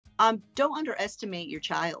Don't underestimate your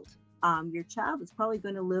child. Your child is probably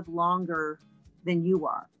going to live longer than you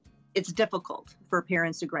are. It's difficult for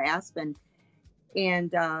parents to grasp.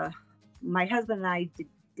 And my husband and I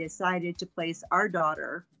decided to place our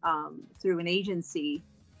daughter through an agency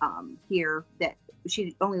here that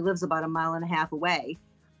she only lives about 1.5 miles away.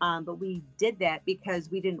 But we did that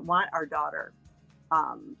because we didn't want our daughter,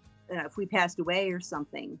 if we passed away or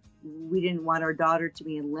something, we didn't want our daughter to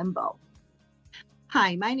be in limbo.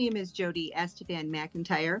 Hi, my name is Jodie Astafan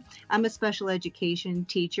McIntyre. I'm a special education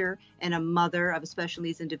teacher and a mother of a special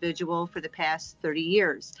needs individual for the past 30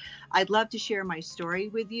 years. I'd love to share my story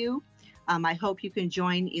with you. I hope you can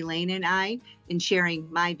join Elaine and I in sharing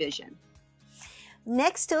my vision.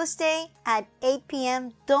 Next Tuesday at 8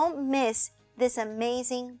 p.m., don't miss this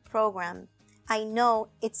amazing program. I know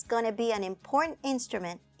it's going to be an important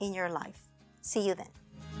instrument in your life. See you then.